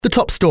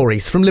top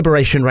stories from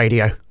Liberation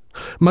Radio.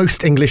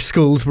 Most English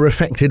schools were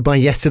affected by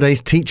yesterday's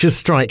teachers'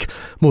 strike.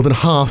 More than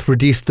half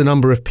reduced the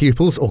number of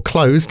pupils or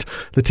closed.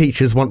 The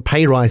teachers want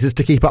pay rises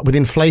to keep up with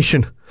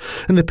inflation.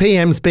 And the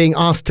PM's being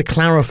asked to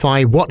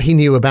clarify what he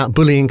knew about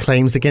bullying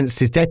claims against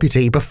his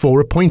deputy before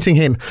appointing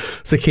him.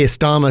 Sir Keir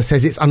Starmer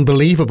says it's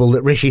unbelievable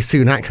that Rishi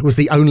Sunak was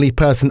the only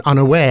person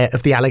unaware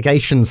of the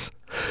allegations.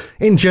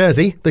 In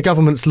Jersey, the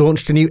government's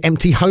launched a new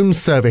empty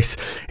homes service.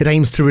 It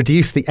aims to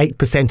reduce the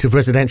 8% of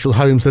residential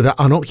homes that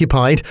are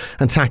unoccupied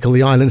and tackle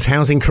the island's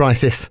housing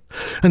crisis.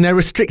 And they're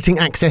restricting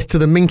access to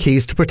the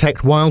Minkies to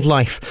protect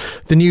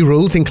wildlife. The new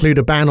rules include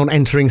a ban on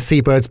entering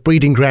seabirds'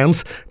 breeding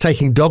grounds,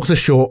 taking dogs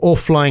ashore or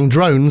flying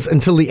drones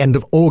until the end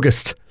of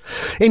August.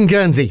 In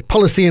Guernsey,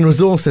 Policy and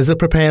Resources are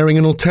preparing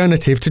an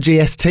alternative to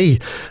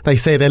GST. They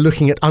say they're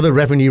looking at other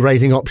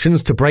revenue-raising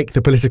options to break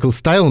the political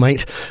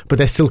stalemate, but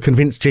they're still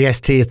convinced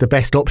GST is the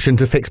best option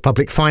to fix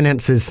public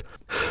finances.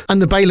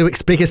 And the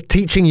Bailiwick's biggest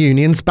teaching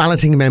union's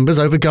balloting members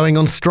over going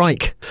on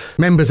strike.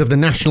 Members of the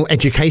National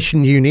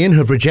Education Union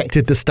have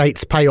rejected the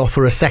state's pay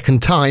offer a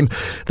second time.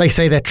 They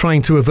say they're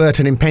trying to avert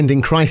an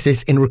impending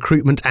crisis in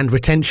recruitment and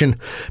retention.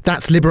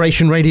 That's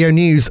Liberation Radio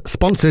News,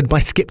 sponsored by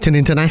Skipton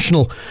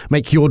International.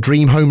 Make your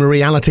dream home a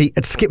reality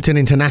at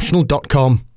skiptoninternational.com.